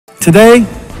Today,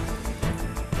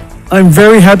 I'm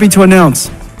very happy to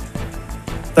announce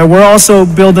that we're also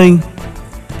building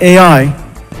AI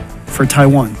for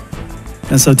Taiwan.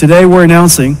 And so today we're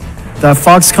announcing that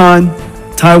Foxconn,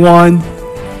 Taiwan,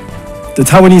 the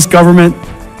Taiwanese government,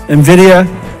 NVIDIA,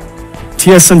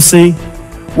 TSMC,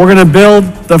 we're going to build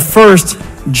the first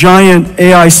giant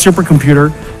AI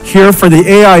supercomputer here for the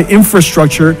AI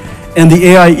infrastructure and the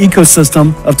AI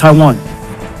ecosystem of Taiwan.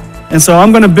 And so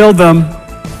I'm going to build them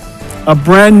a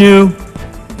brand new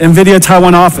NVIDIA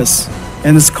Taiwan office,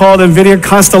 and it's called NVIDIA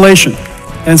Constellation.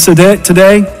 And so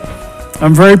today,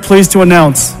 I'm very pleased to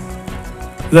announce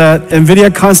that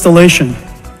NVIDIA Constellation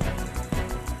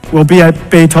will be at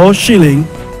Beitou Shilin.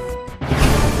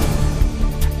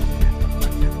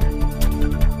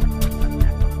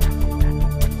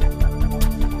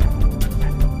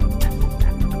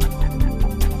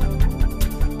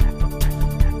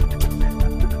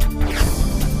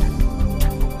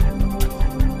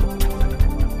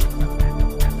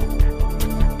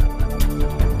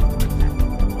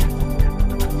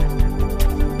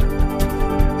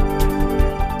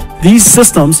 These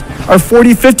systems are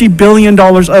 $40–50 billion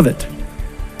of it.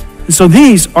 And so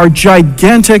these are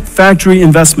gigantic factory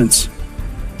investments.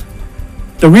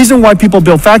 The reason why people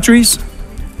build factories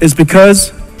is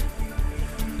because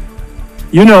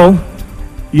you know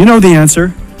the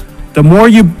answer. The more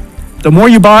you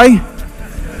buy,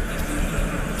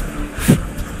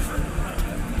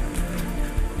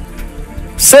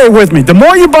 say it with me. The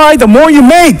more you buy, the more you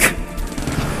make.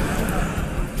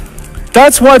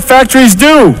 That's what factories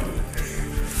do.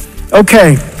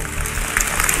 Okay.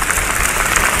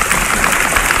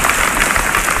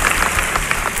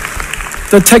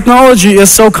 The technology is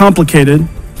so complicated.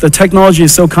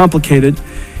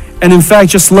 And in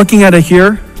fact, just looking at it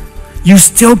here, you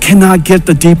still cannot get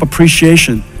the deep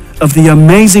appreciation of the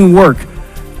amazing work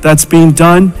that's being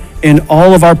done in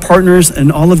all of our partners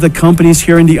and all of the companies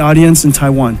here in the audience in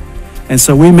Taiwan. And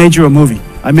so we made you a movie.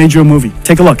 I made you a movie.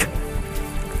 Take a look.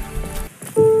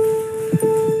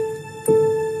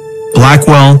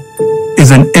 Blackwell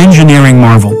is an engineering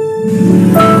marvel.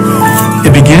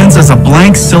 It begins as a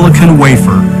blank silicon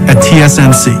wafer at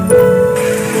TSMC.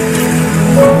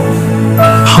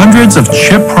 Hundreds of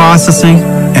chip processing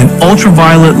and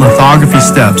ultraviolet lithography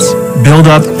steps build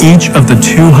up each of the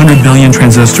 200 billion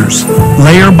transistors,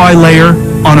 layer by layer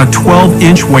on a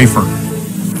 12-inch wafer.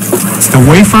 The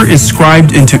wafer is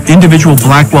scribed into individual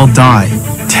Blackwell die,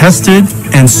 tested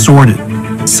and sorted,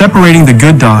 separating the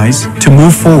good dies to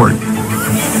move forward.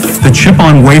 The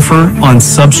chip-on-wafer on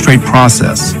substrate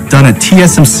process, done at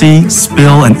TSMC,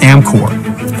 SPIL, and Amkor,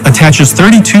 attaches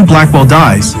 32 Blackwell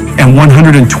dies and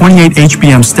 128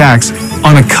 HBM stacks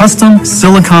on a custom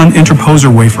silicon interposer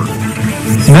wafer.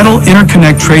 Metal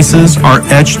interconnect traces are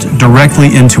etched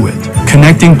directly into it,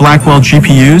 connecting Blackwell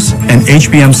GPUs and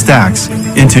HBM stacks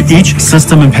into each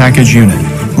system and package unit,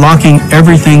 locking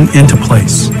everything into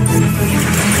place.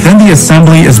 Then the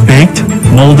assembly is baked,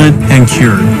 molded, and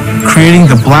cured, creating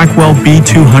the Blackwell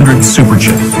B200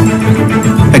 superchip.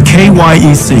 At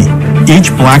KYEC,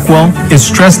 each Blackwell is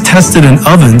stress tested in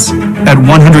ovens at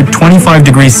 125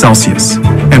 degrees Celsius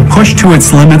and pushed to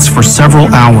its limits for several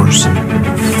hours.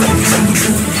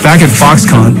 Back at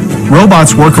Foxconn,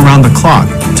 robots work around the clock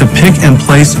to pick and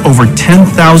place over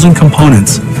 10,000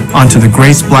 components onto the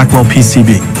Grace Blackwell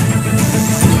PCB.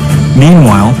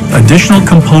 Meanwhile, additional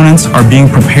components are being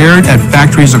prepared at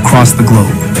factories across the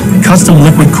globe. Custom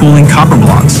liquid cooling copper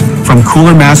blocks from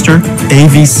Cooler Master,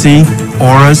 AVC,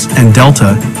 Auras, and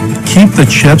Delta keep the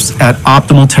chips at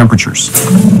optimal temperatures.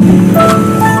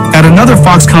 At another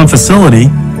Foxconn facility,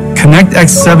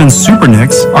 ConnectX-7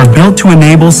 SuperNICs are built to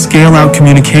enable scale-out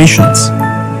communications,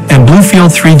 and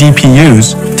Bluefield 3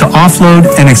 DPUs to offload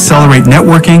and accelerate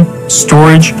networking,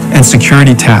 storage, and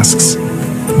security tasks.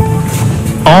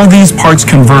 All these parts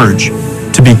converge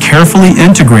to be carefully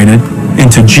integrated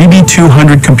into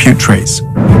GB200 compute trays.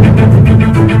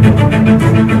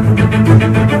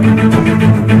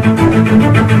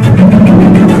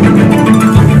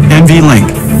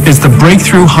 NVLink is the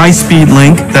breakthrough high-speed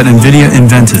link that NVIDIA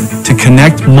invented to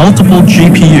connect multiple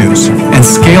GPUs and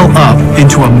scale up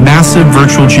into a massive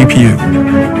virtual GPU.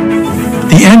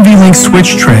 The NVLink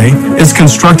switch tray is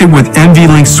constructed with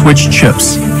NVLink switch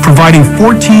chips, providing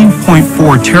 14.4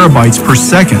 terabytes per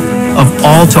second of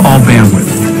all-to-all bandwidth.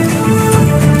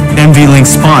 NVLink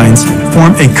spines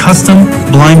form a custom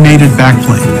blind-mated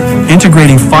backplane,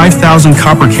 integrating 5,000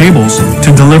 copper cables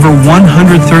to deliver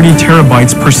 130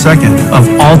 terabytes per second of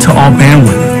all-to-all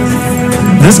bandwidth.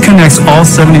 This connects all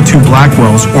 72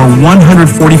 Blackwells, or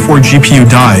 144 GPU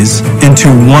dies, into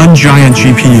one giant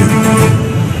GPU.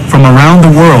 From around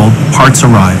the world, parts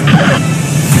arrive.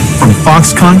 From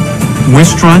Foxconn,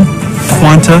 Wistron,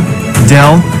 Quanta,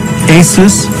 Dell,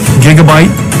 Asus, Gigabyte,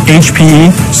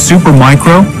 HPE,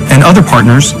 Supermicro, and other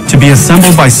partners to be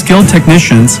assembled by skilled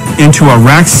technicians into a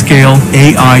rack-scale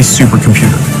AI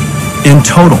supercomputer. In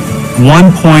total,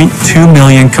 1.2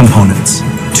 million components,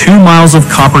 2 miles of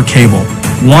copper cable,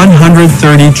 130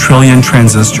 trillion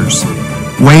transistors,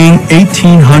 weighing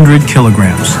 1,800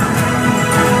 kilograms.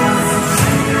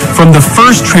 From the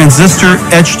first transistor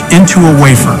etched into a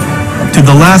wafer to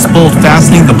the last bolt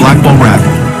fastening the Blackwell rack,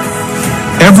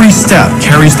 every step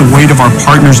carries the weight of our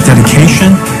partners'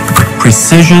 dedication,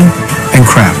 precision, and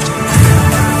craft.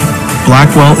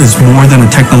 Blackwell is more than a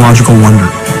technological wonder.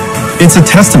 It's a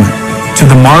testament to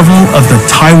the marvel of the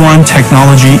Taiwan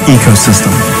technology ecosystem.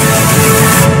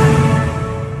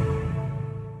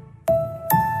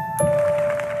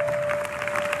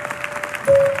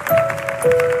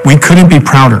 We couldn't be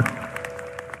prouder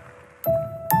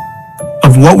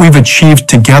of what we've achieved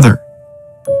together.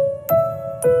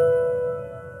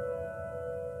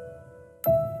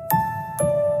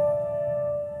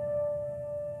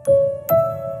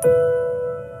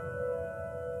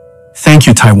 Thank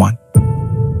you, Taiwan.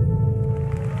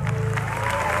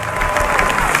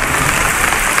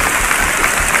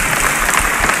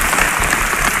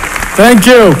 Thank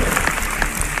you.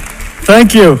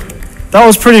 Thank you. That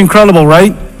was pretty incredible,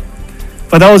 right?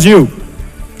 But that was you.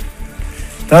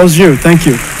 That was you. Thank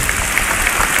you.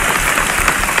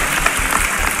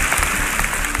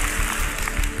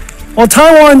 Well,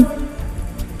 Taiwan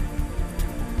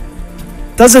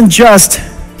doesn't just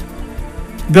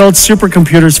build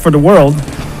supercomputers for the world.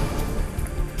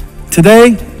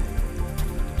 Today,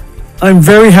 I'm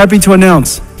very happy to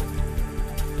announce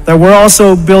that we're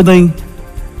also building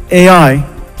AI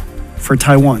for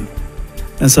Taiwan.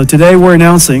 And so today we're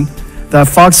announcing that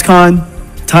Foxconn,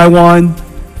 Taiwan,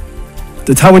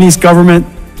 the Taiwanese government,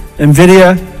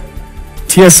 NVIDIA,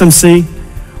 TSMC,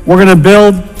 we're going to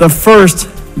build the first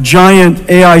giant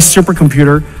AI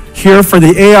supercomputer here for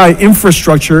the AI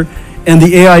infrastructure and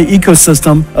the AI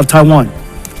ecosystem of Taiwan.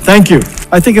 Thank you.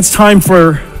 I think it's time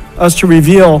for us to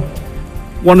reveal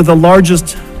one of the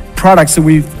largest products that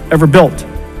we've ever built.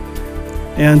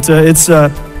 And it's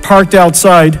parked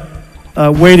outside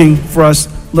waiting for us.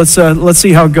 Let's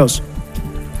see how it goes.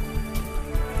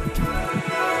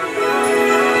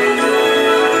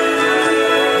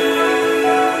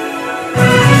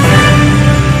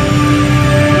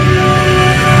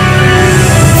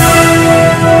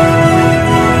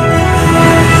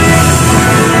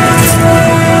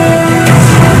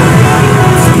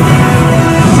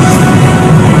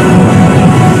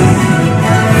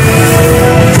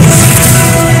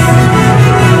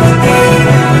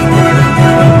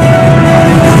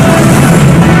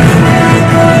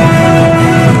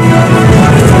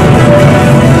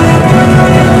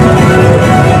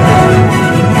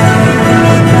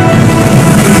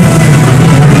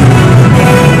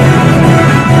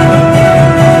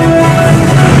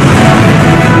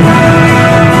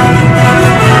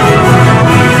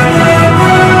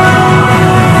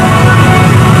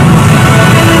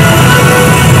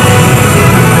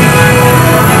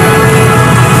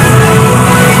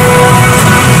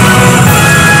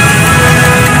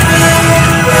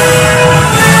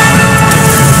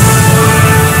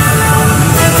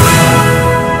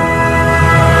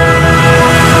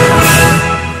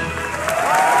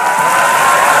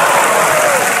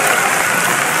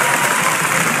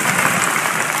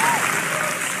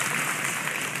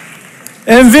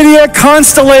 NVIDIA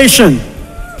Constellation.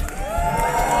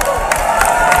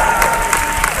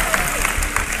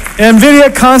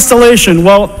 NVIDIA Constellation.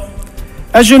 Well,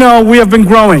 as you know, we have been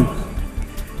growing,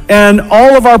 and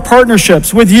all of our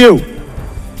partnerships with you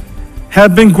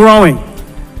have been growing.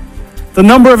 The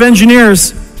number of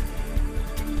engineers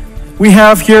we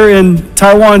have here in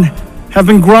Taiwan have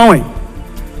been growing.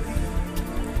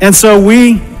 And so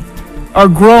we are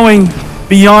growing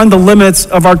beyond the limits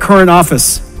of our current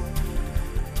office.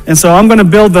 And so I'm going to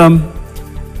build them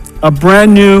a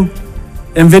brand new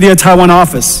NVIDIA Taiwan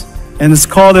office, and it's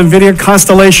called NVIDIA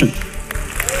Constellation.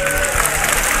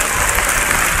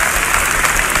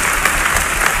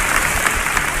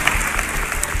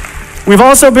 We've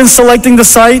also been selecting the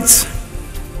sites.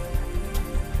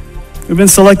 We've been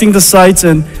selecting the sites,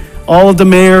 and all of the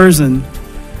mayors and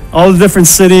all the different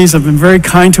cities have been very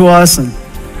kind to us, and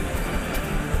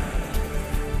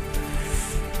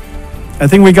I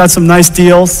think we got some nice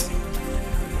deals.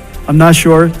 I'm not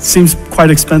sure. It seems quite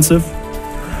expensive.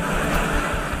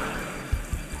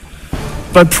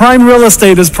 But prime real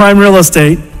estate is prime real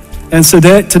estate. And so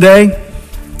today,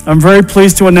 I'm very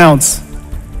pleased to announce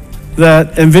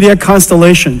that NVIDIA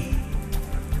Constellation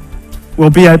will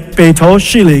be at 北投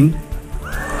士林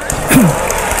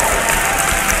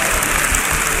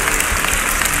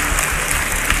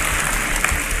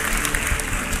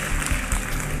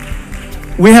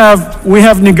We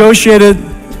have negotiated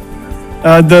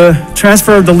the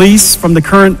transfer of the lease from the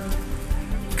current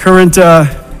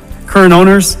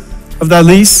owners of that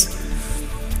lease.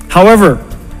 However,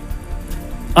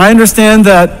 I understand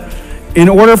that in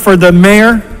order for the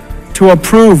mayor to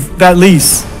approve that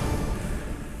lease,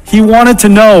 he wanted to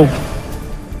know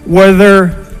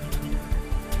whether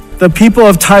the people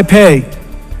of Taipei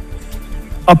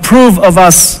approve of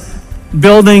us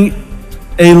building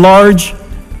a large,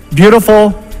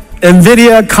 beautiful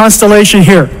NVIDIA Constellation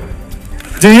here.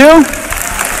 Do you?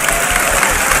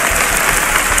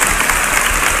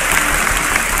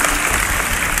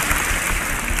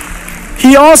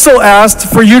 He also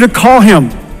asked for you to call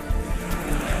him.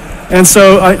 And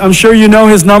so I'm sure you know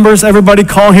his numbers. Everybody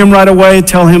call him right away.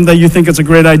 Tell him that you think it's a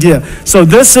great idea. So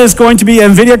this is going to be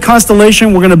NVIDIA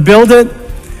Constellation. We're going to build it.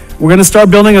 We're going to start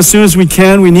building as soon as we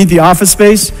can. We need the office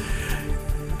space.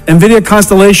 NVIDIA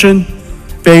Constellation,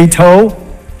 北投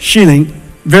士林,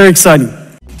 very exciting.